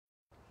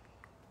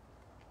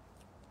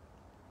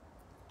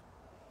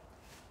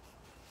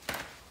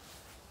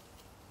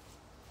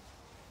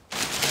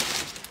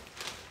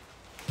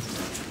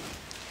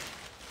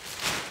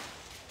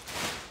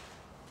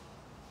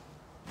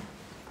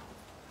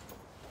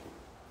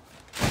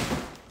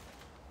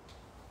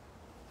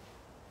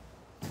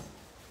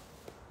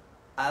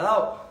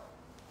Hello.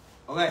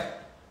 Okay,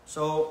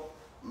 so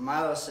my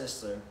little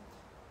sister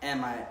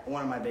and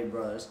one of my big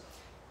brothers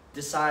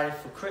decided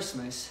for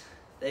Christmas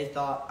they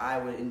thought I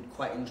would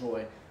quite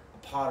enjoy a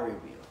pottery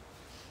wheel.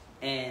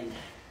 And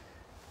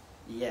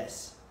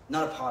yes,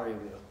 not a pottery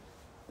wheel.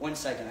 1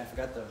 second, I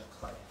forgot the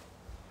clay.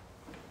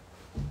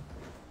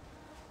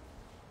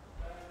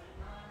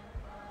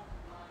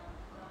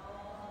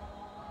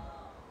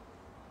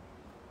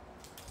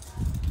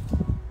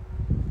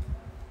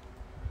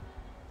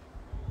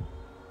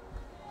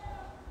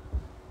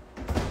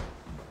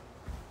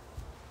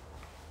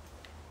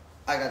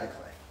 I got the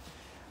clay.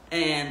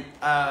 And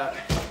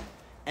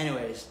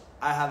anyways,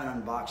 I haven't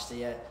unboxed it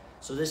yet.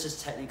 So this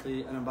is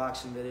technically an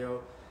unboxing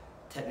video.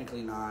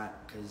 Technically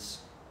not,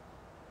 because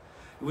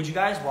would you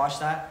guys watch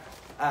that?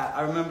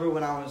 I remember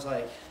when I was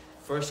like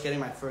first getting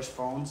my first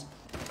phones,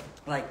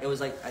 like it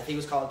was like, I think it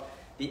was called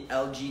the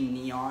LG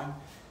Neon,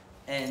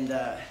 and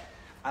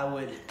I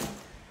would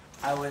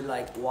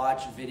like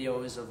watch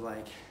videos of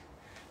like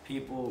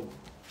people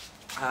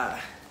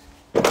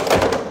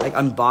like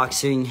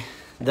unboxing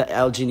the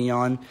LG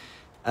Neon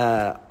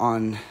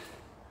on,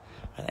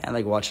 I think I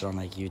like watch it on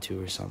like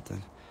YouTube or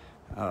something.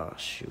 Oh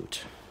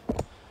shoot.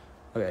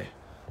 Okay.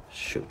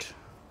 Shoot.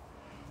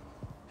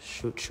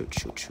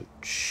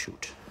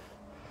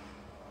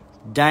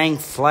 Dang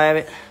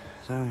flabbit.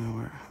 Is that gonna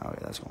work? Okay,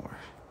 that's gonna work.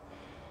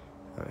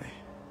 Okay.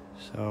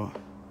 So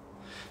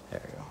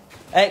there we go.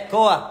 Hey,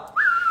 Koa!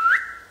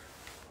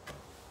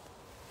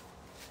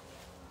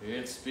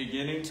 It's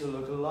beginning to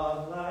look a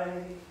lot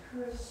like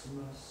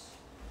Christmas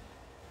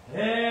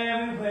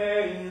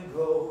everywhere you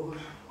go.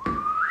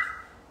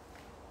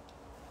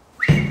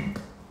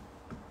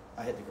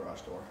 I hit the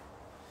garage door.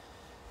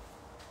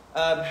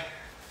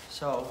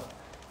 So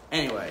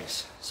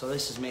anyways, so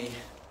this is me.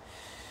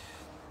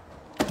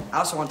 I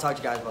also want to talk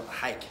to you guys about the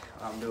hike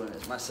I'm doing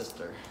this. My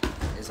sister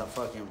is a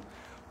fucking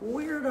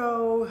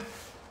weirdo.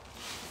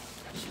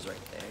 She's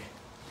right there.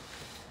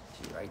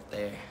 She's right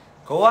there.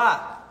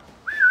 Koa!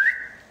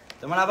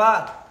 Tama na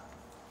ba?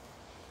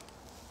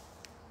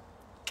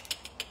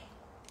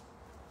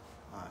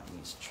 He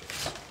needs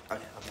tricks.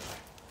 Okay, I'll be back.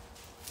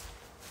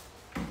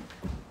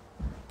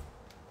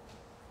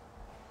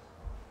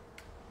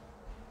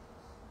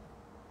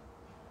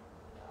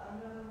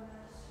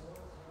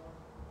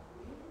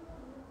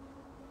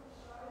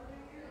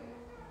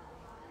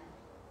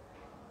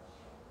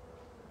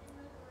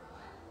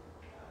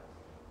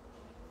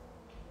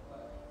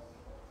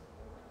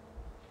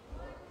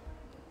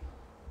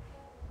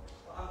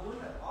 I'm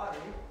doing that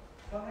pottery.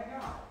 Come hang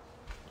out.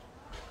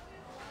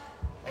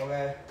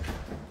 Okay.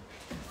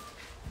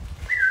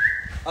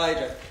 Oh, hey,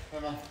 Jeff. Hey,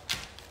 man.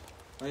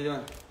 What are you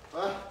doing?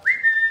 What? What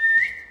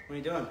are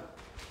you doing?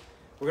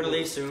 We're gonna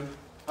leave soon.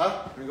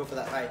 Huh? We're gonna go for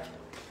that hike.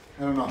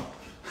 I don't know.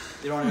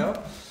 You don't wanna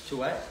go? Too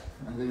wet?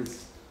 I think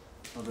it's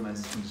not the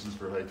nicest conditions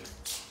for a hike.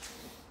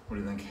 What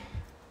do you think?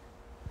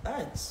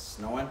 It's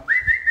snowing.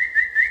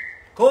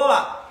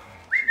 Koa!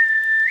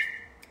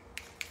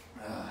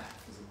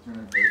 Is it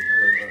turning out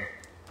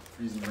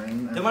freezing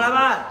rain? Tama na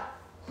ba?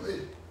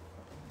 Wait.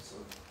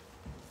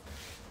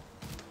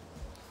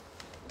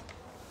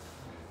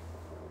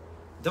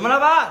 Tama na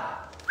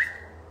ba?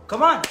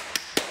 Come on!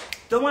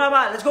 Donne-moi la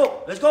balle, let's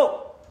go! Let's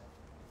go!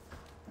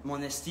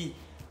 Mon esti.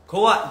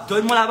 Koa,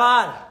 donne-moi la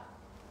balle!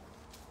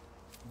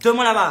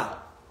 Donne-moi la balle!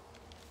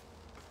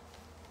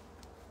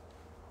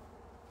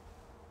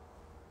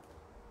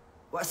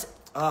 What's it?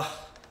 Oh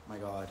my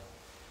god.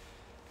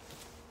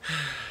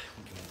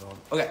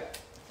 Okay,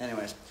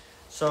 anyways.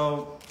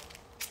 So,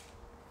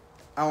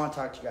 I want to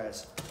talk to you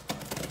guys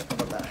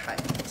about that hike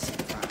at the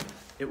same time.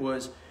 It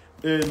was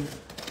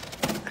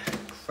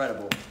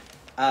incredible.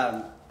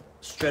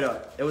 Straight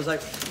up. It was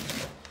like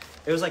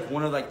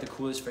one of like the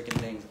coolest freaking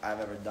things I've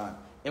ever done.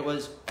 It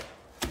was,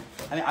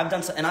 I mean, I've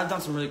done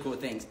some really cool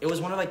things. It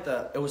was one of like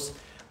it's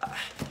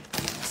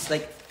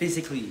like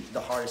physically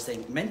the hardest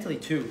thing. Mentally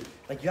too.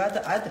 Like I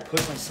had to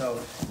push myself.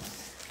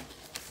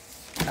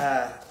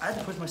 I had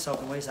to push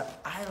myself in ways that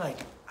I like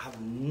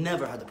have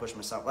never had to push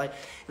myself. Like,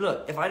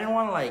 look, if I didn't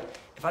want to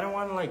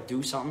like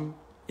do something,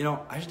 you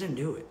know, I just didn't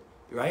do it,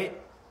 right?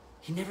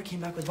 He never came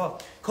back with the ball.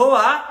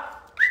 Koa,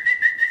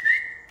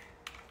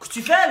 qu'est-ce que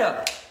tu fais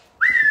là?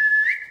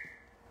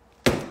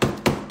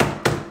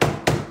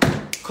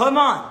 Come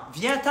on,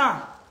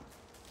 viens-t'en.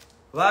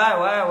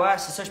 Ouais,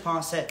 c'est ça que je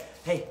pensais.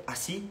 Hey,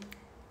 assis.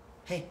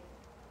 Hey.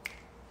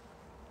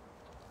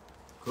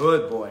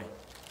 Good boy.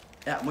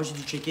 Yeah, moi j'ai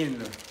du chicken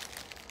là.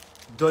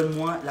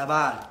 Donne-moi la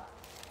balle.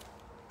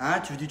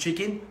 Hein, tu veux du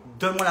chicken?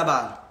 Donne-moi la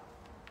balle.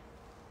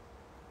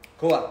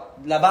 Quoi?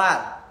 La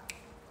balle.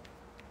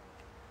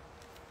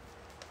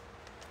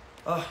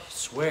 Oh, I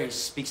swear he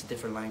speaks a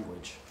different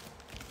language.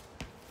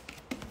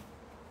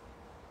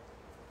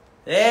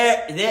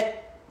 There.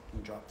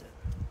 You dropped it.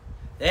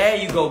 There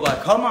you go,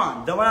 bud. Come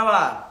on. Donne-moi la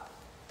balle.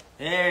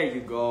 There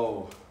you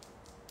go.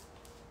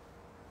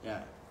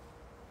 Yeah.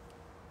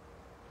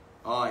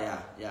 Oh,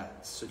 yeah.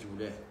 C'est ça que je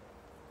voulais.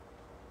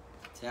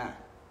 Tiens.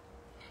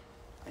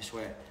 I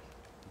swear.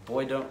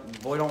 Boy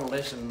don't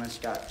listen unless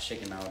you got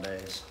chicken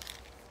nowadays.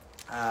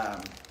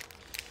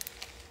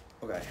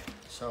 Okay,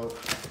 so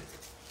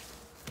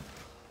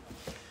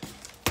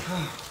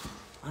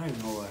I don't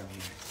even know what I'm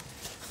here.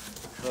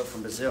 Hello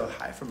from Brazil.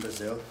 Hi from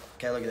Brazil.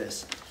 Okay, look at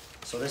this.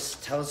 So this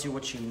tells you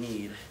what you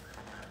need.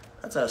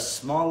 That's a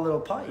small little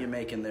pot you're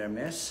making there,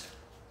 miss.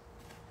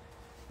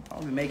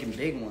 I'll be making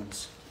big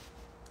ones.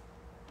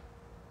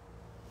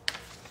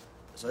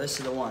 So this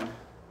is the one.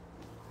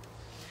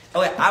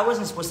 Okay, I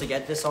wasn't supposed to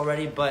get this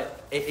already,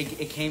 but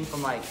it came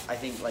from like, I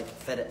think like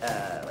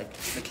like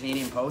the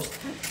Canadian Post.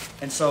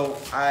 And so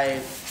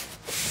I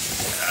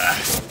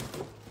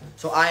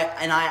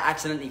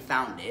accidentally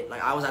found it.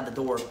 Like I was at the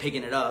door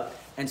picking it up.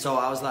 And so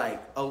I was like,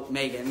 oh,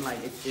 Megan, like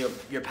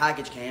your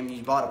package came,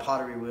 you bought a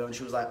pottery wheel. And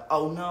she was like,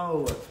 oh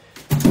no.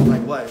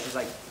 Like what? She was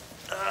like,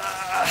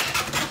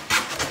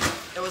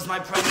 it was my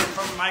present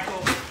from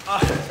Michael.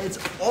 It's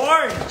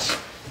orange.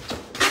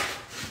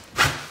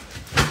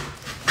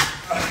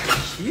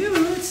 Cute.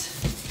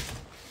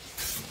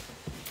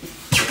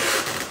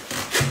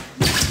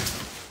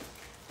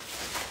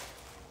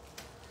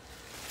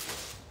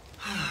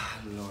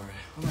 Lord,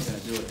 what am I gonna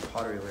do with the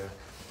pottery wheel?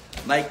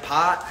 Make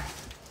pot.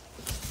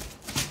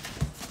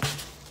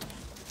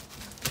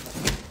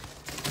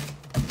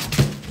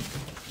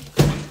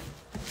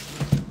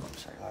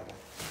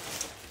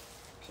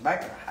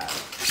 Back to the house.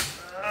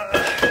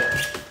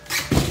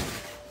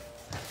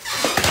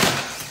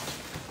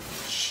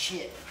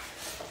 Shit.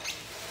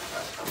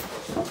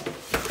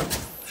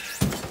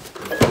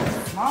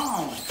 Come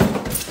on.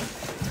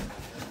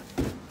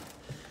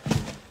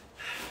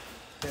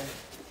 Okay.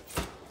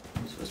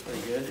 This was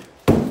pretty good.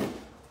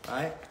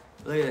 Alright?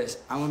 Look at this.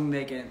 I'm gonna be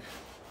making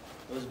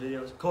those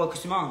videos. Qual que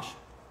tu manges?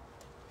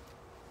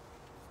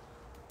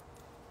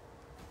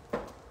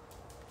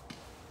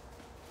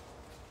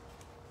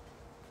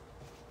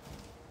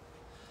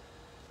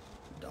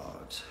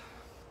 Dogs.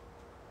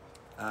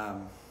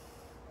 I'm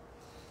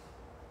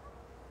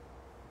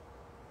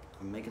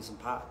making some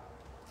pot.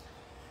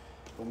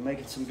 We're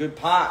making some good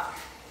pot.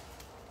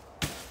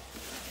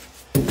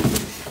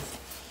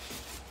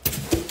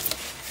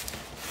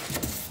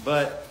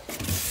 But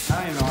I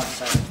don't even know what to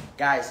say,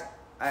 guys.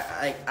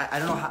 I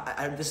don't know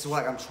how. This is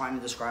what I'm trying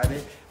to describe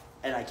it,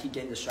 and I keep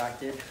getting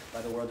distracted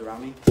by the world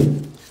around me.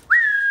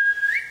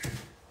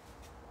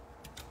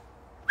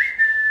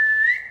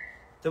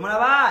 Toma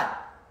lavar.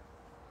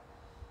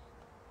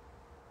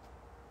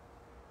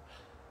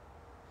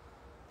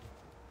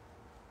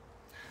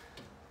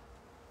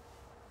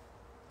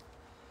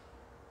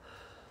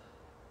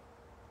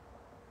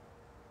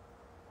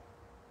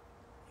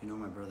 You know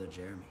my brother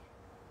Jeremy?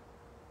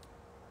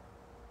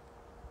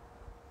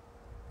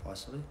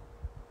 Possibly?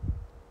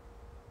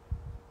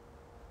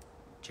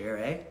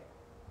 Jerry?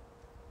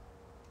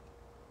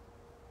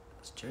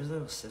 Is Jerry's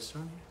little sister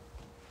on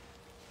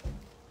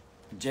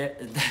here?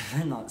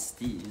 They're not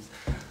Steve's.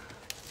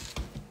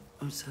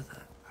 Who said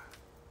that?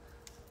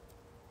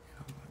 You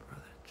know my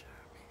brother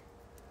Jeremy.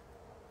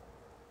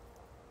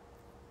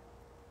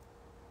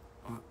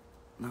 Well,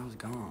 now he's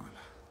gone.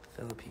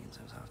 Philippines.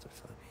 I was after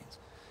Philippines.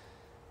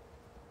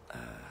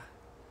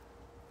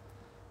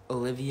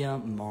 Olivia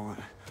Mon.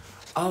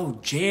 Oh,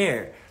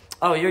 Jer.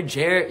 Oh, you're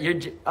Jer.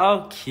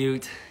 Oh,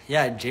 cute.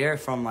 Yeah, Jer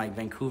from like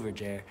Vancouver.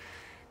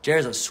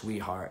 Jer's a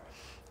sweetheart.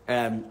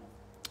 Jer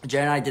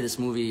and I did this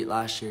movie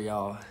last year,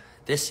 y'all.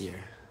 This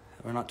year,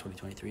 or not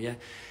 2023 yet,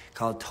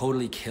 called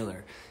Totally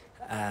Killer.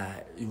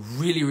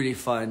 Really, really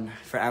fun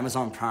for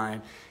Amazon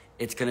Prime.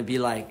 It's gonna be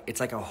like,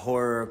 it's like a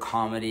horror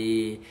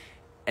comedy,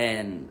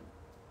 and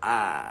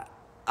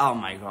oh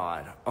my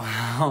god,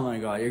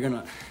 you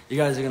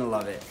guys are gonna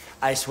love it.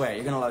 I swear,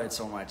 you're gonna love it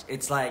so much.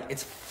 It's like,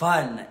 it's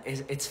fun.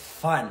 It's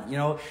fun, you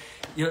know.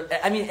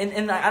 I mean,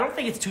 and I don't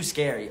think it's too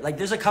scary. Like,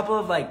 there's a couple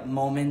of like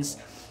moments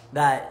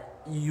that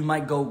you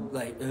might go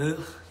like,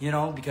 ugh, you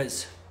know,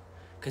 because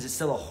it's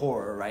still a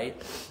horror,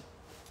 right?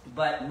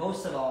 But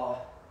most of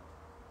all,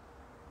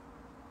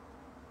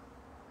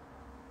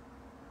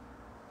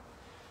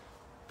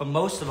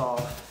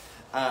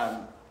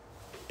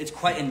 it's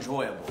quite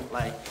enjoyable.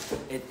 Like,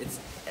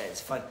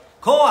 it's fun.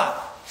 Koa,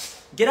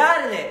 get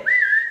out of there.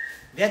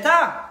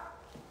 Viens-t'en.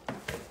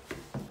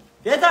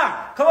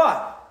 Viens-t'en. Come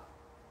on.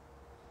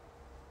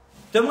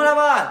 Donne-moi la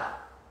balle.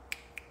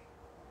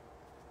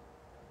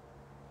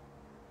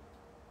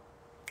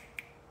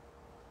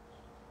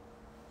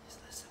 He's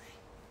listening.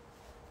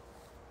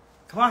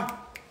 Come on.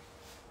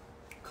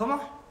 Come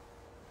on.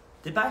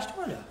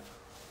 Dépêche-toi là.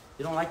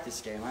 You don't like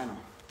this game, I know.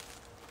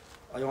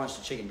 All you want is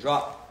the chicken.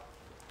 Drop.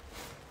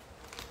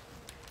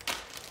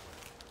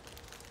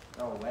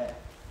 No way.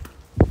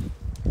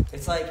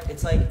 It's like.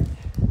 Charlie,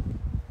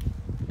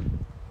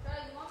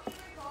 you want me to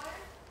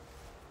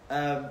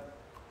record?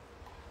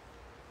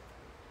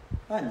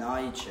 No,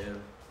 you chill.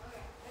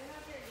 Okay, I don't know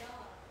if you're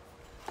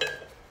yelling.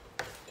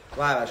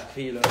 Vai, acho que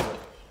filho.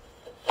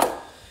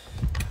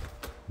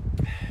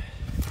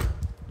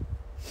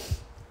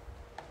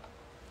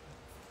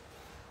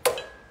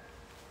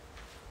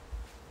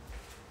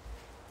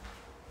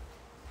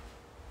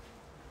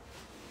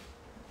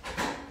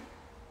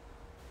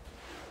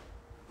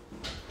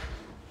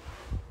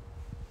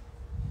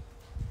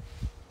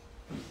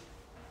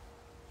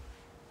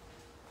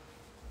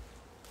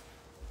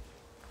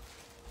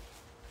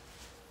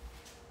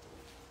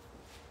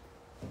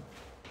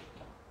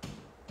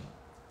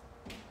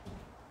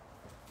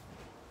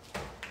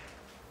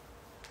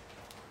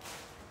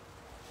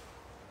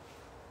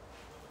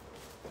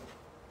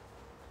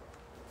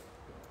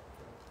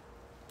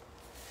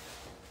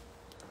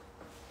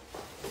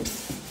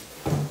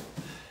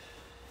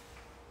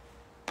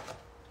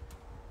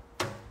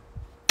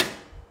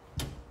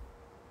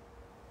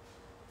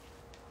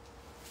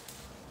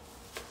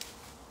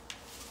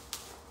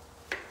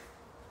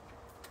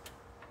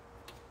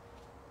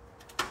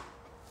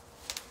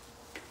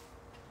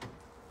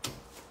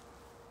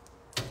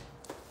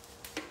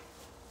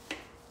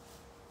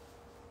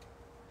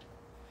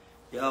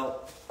 Yo,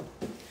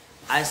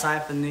 I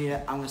decided for New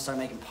Year, I'm gonna start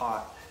making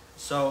pot.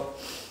 So,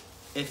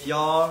 if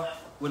y'all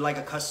would like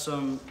a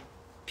custom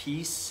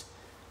piece,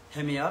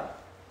 hit me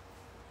up.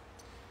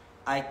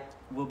 I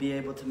will be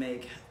able to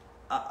make.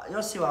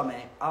 You'll see what I'll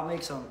make. I'll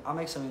make some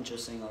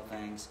interesting little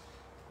things.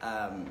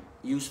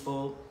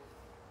 Useful.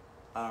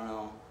 I don't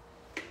know.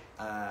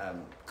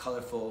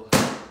 Colorful.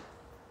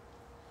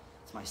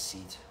 It's my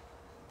seat.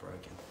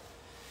 Broken.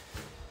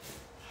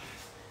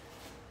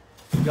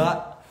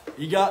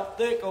 You got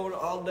thick over the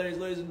holidays,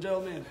 ladies and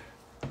gentlemen.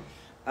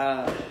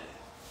 Alright.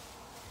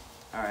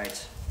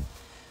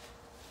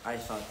 I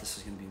thought this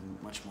was going to be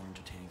much more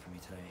entertaining for me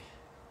today.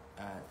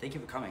 Thank you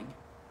for coming,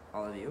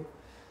 all of you.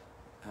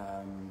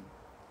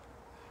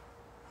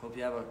 Hope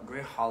you have a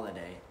great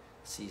holiday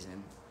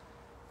season.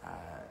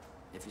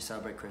 If you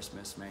celebrate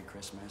Christmas, Merry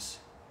Christmas.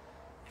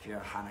 If you're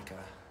a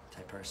Hanukkah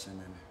type person,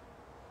 then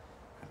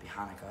Happy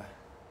Hanukkah.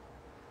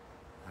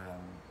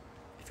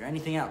 If you're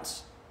anything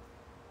else,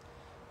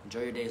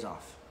 enjoy your days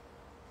off.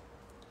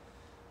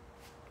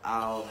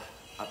 I'll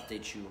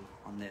update you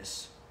on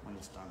this when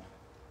it's done.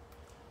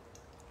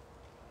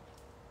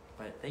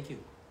 But thank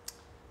you.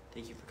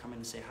 Thank you for coming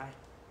to say hi.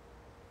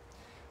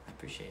 I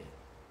appreciate it.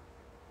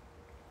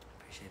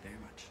 I appreciate it very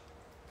much.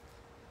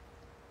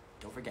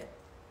 Don't forget,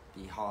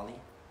 be holy,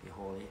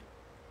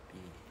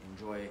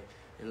 enjoy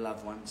your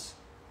loved ones,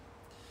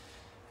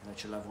 and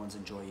let your loved ones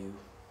enjoy you.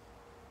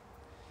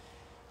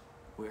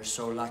 We're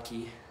so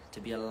lucky to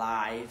be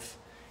alive.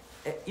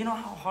 You know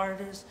how hard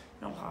it is?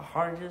 You know how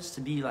hard it is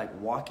to be like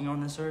walking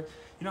on this earth?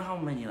 You know how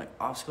many like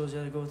obstacles you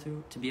had to go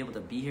through to be able to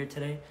be here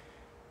today?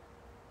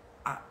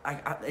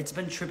 It's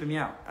been tripping me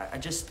out. I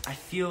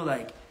feel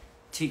like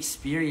to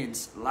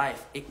experience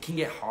life, it can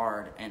get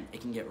hard and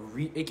it can get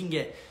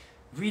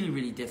really,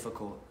 really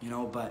difficult, you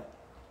know, but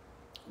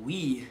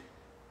we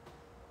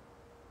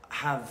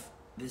have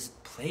this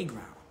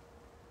playground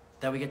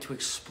that we get to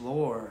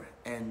explore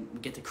and we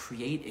get to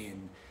create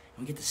in, and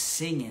we get to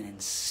sing in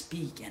and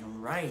speak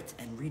and write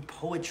and read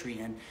poetry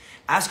and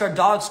ask our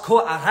dogs,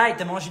 Quoi, arrête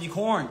de manger du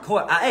corn.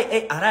 Quoi,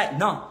 hey, arrête.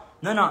 No,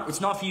 it's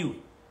not for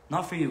you.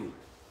 Not for you.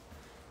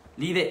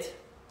 Leave it.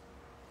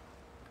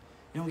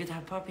 You know, we get to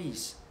have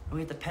puppies. And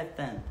we get to pet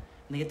them.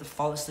 And they get to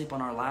fall asleep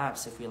on our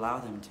laps if we allow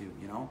them to,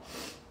 you know.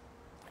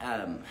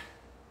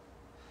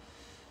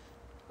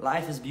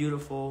 Life is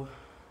beautiful,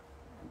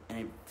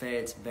 and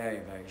it's very,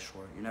 very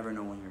short. You never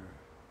know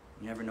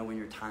when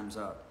your time's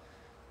up.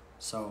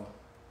 So,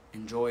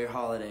 enjoy your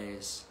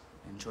holidays.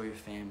 Enjoy your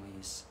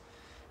families.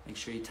 Make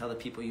sure you tell the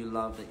people you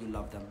love that you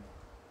love them.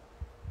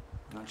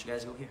 I'll let you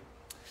guys go here.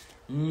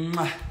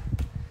 Mwah.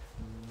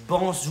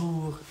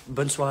 Bonjour,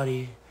 bonne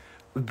soirée,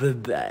 bye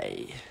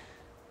bye.